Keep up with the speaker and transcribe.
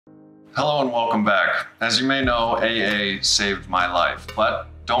Hello and welcome back. As you may know, AA saved my life, but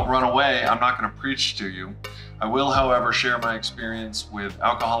don't run away. I'm not going to preach to you. I will, however, share my experience with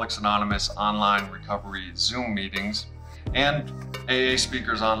Alcoholics Anonymous online recovery Zoom meetings and AA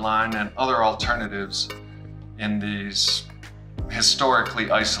speakers online and other alternatives in these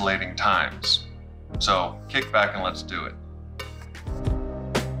historically isolating times. So kick back and let's do it.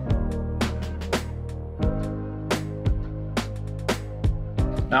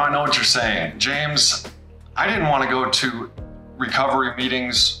 Now I know what you're saying. James, I didn't want to go to recovery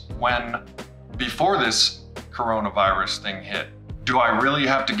meetings before this coronavirus thing hit. Do I really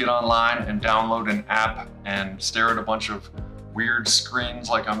have to get online and download an app and stare at a bunch of weird screens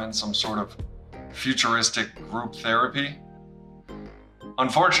like I'm in some sort of futuristic group therapy?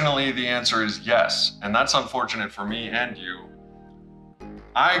 Unfortunately, the answer is yes, and that's unfortunate for me and you.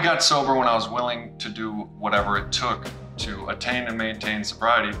 I got sober when I was willing to do whatever it took to attain and maintain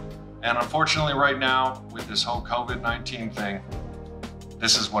sobriety. And unfortunately right now, with this whole COVID-19 thing,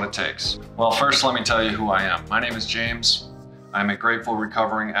 this is what it takes. Well, first let me tell you who I am. My name is James. I'm a grateful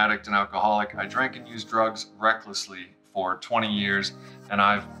recovering addict and alcoholic. I drank and used drugs recklessly for 20 years, and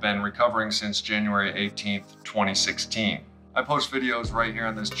I've been recovering since January 18th, 2016. I post videos right here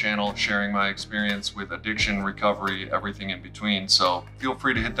on this channel sharing my experience with addiction, recovery, everything in between. So feel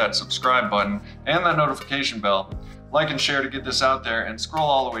free to hit that subscribe button and that notification bell. Like and share to get this out there, and scroll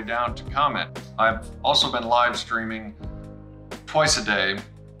all the way down to comment. I've also been live streaming twice a day,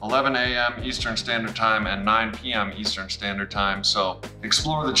 11 a.m. Eastern Standard Time and 9 p.m. Eastern Standard Time. So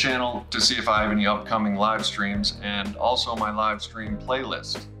explore the channel to see if I have any upcoming live streams and also my live stream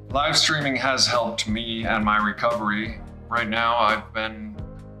playlist. Live streaming has helped me and my recovery. Right now, I've been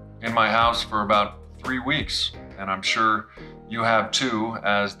in my house for about 3 weeks, and I'm sure you have too,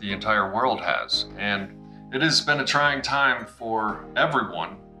 as the entire world has. And it has been a trying time for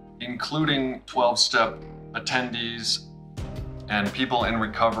everyone, including 12-step attendees and people in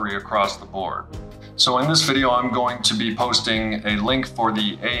recovery across the board. So in this video, I'm going to be posting a link for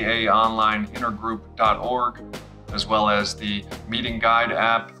the AAOnlineintergroup.org, as well as the meeting guide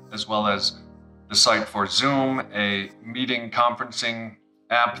app, as well as the site for Zoom, a meeting conferencing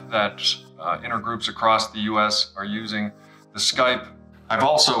app that intergroups across the US are using, the Skype. I've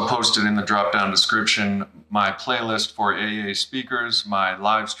also posted in the drop-down description my playlist for AA speakers, my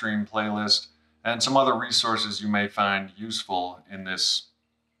live stream playlist, and some other resources you may find useful in this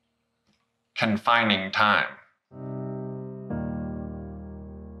confining time.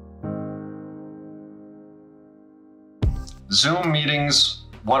 Zoom meetings,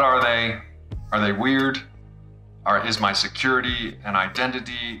 what are they? Are they weird? Is my security and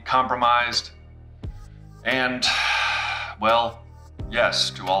identity compromised? And, well, yes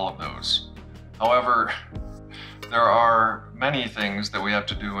to all of those. However, there are many things that we have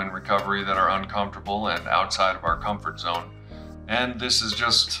to do in recovery that are uncomfortable and outside of our comfort zone. And this is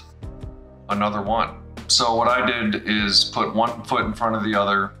just another one. So what I did is put one foot in front of the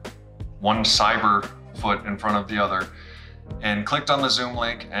other, one cyber foot in front of the other, and clicked on the Zoom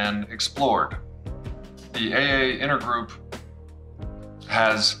link and explored. The AA Intergroup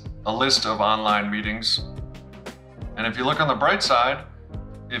has a list of online meetings. And if you look on the bright side,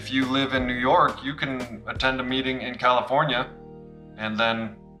 if you live in New York, you can attend a meeting in California and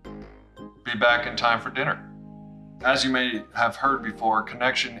then be back in time for dinner. As you may have heard before,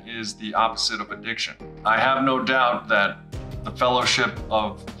 connection is the opposite of addiction. I have no doubt that the fellowship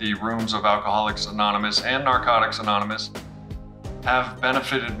of the rooms of Alcoholics Anonymous and Narcotics Anonymous have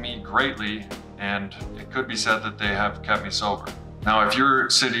benefited me greatly, and it could be said that they have kept me sober. Now, if your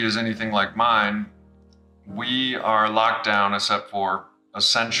city is anything like mine, we are locked down except for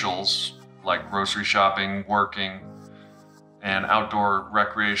essentials like grocery shopping, working, and outdoor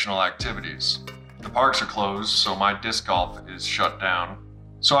recreational activities. The parks are closed, so my disc golf is shut down.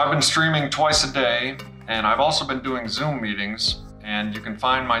 So I've been streaming twice a day, and I've also been doing Zoom meetings, and you can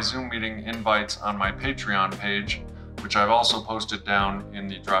find my Zoom meeting invites on my Patreon page, which I've also posted down in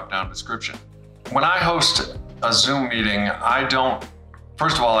the drop-down description. When I host a Zoom meeting,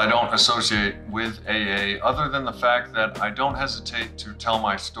 first of all, I don't associate with AA other than the fact that I don't hesitate to tell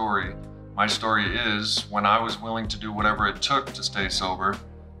my story. My story is, when I was willing to do whatever it took to stay sober,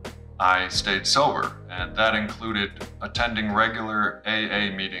 I stayed sober, and that included attending regular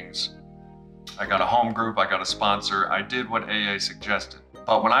AA meetings. I got a home group, I got a sponsor, I did what AA suggested.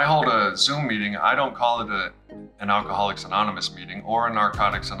 But when I hold a Zoom meeting, I don't call it an Alcoholics Anonymous meeting or a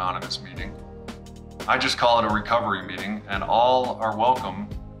Narcotics Anonymous meeting. I just call it a recovery meeting, and all are welcome.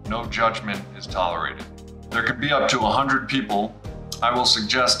 No judgment is tolerated. There could be up to 100 people. I will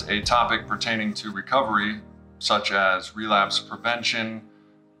suggest a topic pertaining to recovery, such as relapse prevention,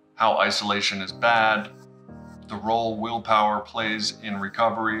 how isolation is bad, the role willpower plays in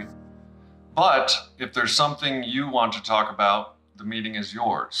recovery. But if there's something you want to talk about, the meeting is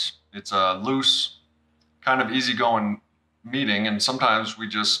yours. It's a loose, kind of easygoing meeting, and sometimes we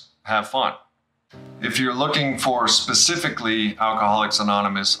just have fun. If you're looking for specifically Alcoholics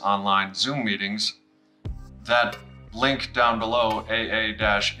Anonymous online Zoom meetings, that link down below,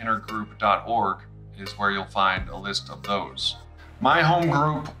 aa-intergroup.org, is where you'll find a list of those. My home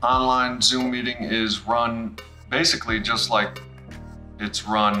group online Zoom meeting is run basically just like it's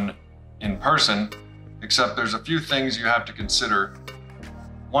run in person, except there's a few things you have to consider.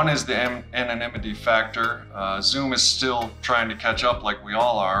 One is the anonymity factor. Zoom is still trying to catch up like we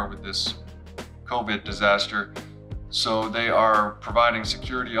all are with this COVID disaster. So they are providing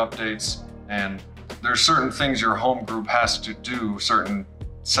security updates, and there's certain things your home group has to do, certain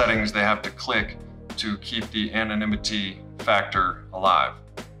settings they have to click to keep the anonymity factor alive.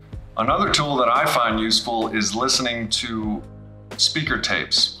 Another tool that I find useful is listening to speaker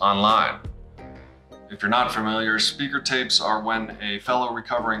tapes online. If you're not familiar, speaker tapes are when a fellow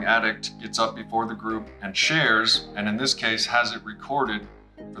recovering addict gets up before the group and shares, and in this case has it recorded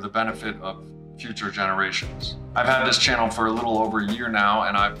for the benefit of future generations. I've had this channel for a little over a year now,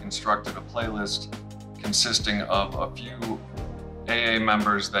 and I've constructed a playlist consisting of a few AA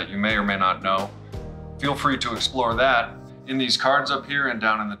members that you may or may not know. Feel free to explore that in these cards up here and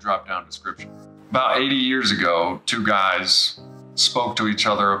down in the drop-down description. About 80 years ago, two guys spoke to each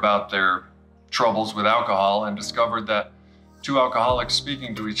other about their troubles with alcohol and discovered that two alcoholics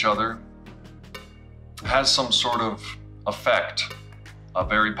speaking to each other has some sort of effect, a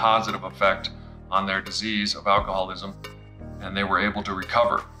very positive effect on their disease of alcoholism, and they were able to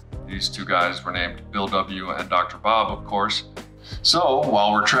recover. These two guys were named Bill W. and Dr. Bob, of course. So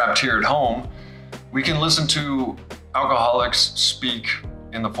while we're trapped here at home, we can listen to alcoholics speak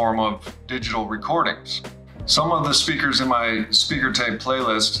in the form of digital recordings. Some of the speakers in my speaker tape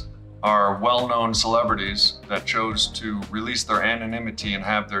playlist are well-known celebrities that chose to release their anonymity and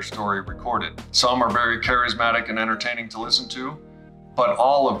have their story recorded. Some are very charismatic and entertaining to listen to, but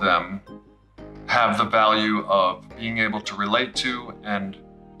all of them have the value of being able to relate to and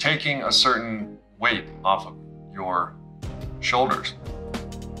taking a certain weight off of your shoulders.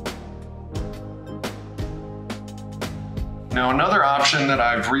 Now, another option that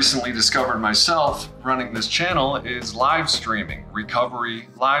I've recently discovered myself running this channel is live streaming, recovery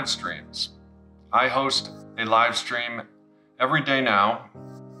live streams. I host a live stream every day now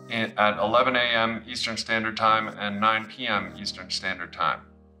at 11 a.m. Eastern Standard Time and 9 p.m. Eastern Standard Time.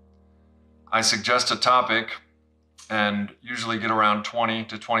 I suggest a topic and usually get around 20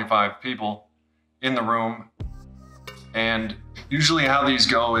 to 25 people in the room. And usually how these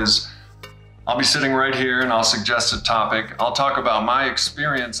go is I'll be sitting right here and I'll suggest a topic. I'll talk about my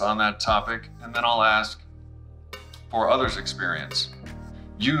experience on that topic, and then I'll ask for others' experience.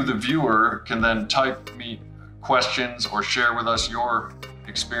 You, the viewer, can then type me questions or share with us your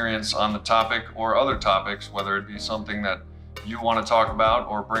experience on the topic or other topics, whether it be something that you want to talk about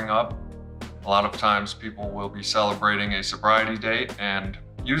or bring up. A lot of times people will be celebrating a sobriety date, and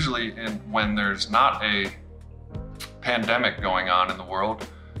usually when there's not a pandemic going on in the world,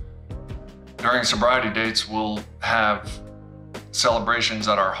 during sobriety dates, we'll have celebrations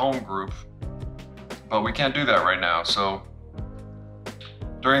at our home group, but we can't do that right now. So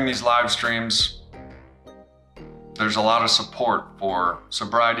during these live streams, there's a lot of support for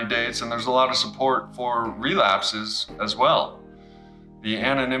sobriety dates, and there's a lot of support for relapses as well. The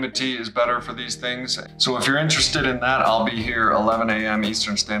anonymity is better for these things. So if you're interested in that, I'll be here 11 a.m.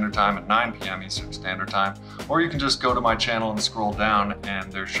 Eastern Standard Time at 9 p.m. Eastern Standard Time, or you can just go to my channel and scroll down,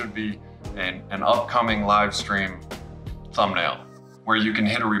 and there should be an upcoming live stream thumbnail where you can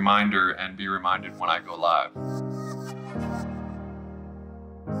hit a reminder and be reminded when I go live.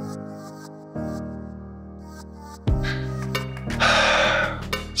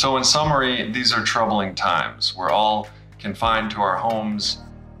 So in summary, these are troubling times. We're all confined to our homes.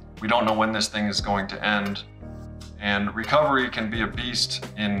 We don't know when this thing is going to end. And recovery can be a beast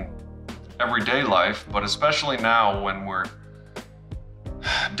in everyday life, but especially now when we're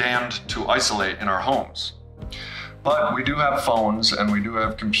damned to isolate in our homes. But we do have phones and we do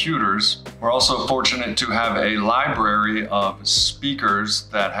have computers. We're also fortunate to have a library of speakers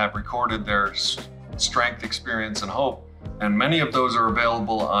that have recorded their strength, experience, and hope. And many of those are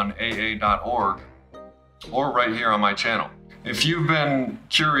available on aa.org or right here on my channel. If you've been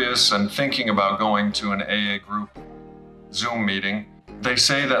curious and thinking about going to an AA group Zoom meeting, they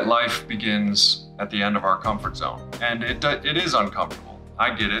say that life begins at the end of our comfort zone. And it is uncomfortable.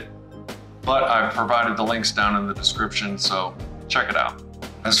 I get it, but I've provided the links down in the description, so check it out.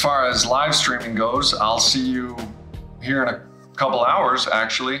 As far as live streaming goes, I'll see you here in a couple hours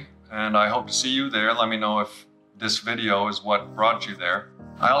actually, and I hope to see you there. Let me know if this video is what brought you there.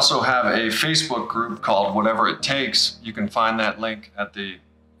 I also have a Facebook group called Whatever It Takes. You can find that link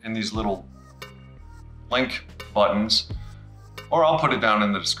in these little link buttons, or I'll put it down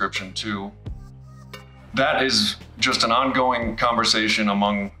in the description too. That is just an ongoing conversation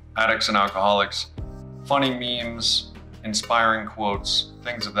among addicts and alcoholics. Funny memes, inspiring quotes,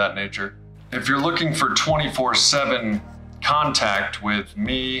 things of that nature. If you're looking for 24/7 contact with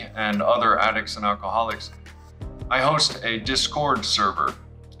me and other addicts and alcoholics, I host a Discord server.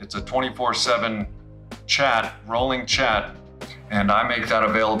 It's a 24/7 chat, rolling chat, and I make that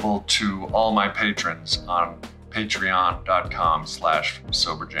available to all my patrons on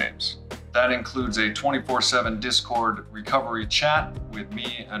patreon.com/soberjames. That includes a 24/7 Discord recovery chat with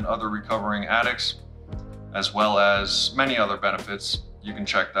me and other recovering addicts, as well as many other benefits. You can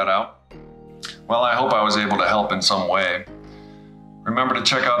check that out. Well, I hope I was able to help in some way. Remember to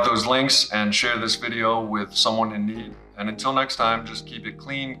check out those links and share this video with someone in need. And until next time, just keep it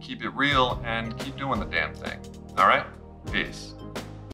clean, keep it real, and keep doing the damn thing. All right? Peace.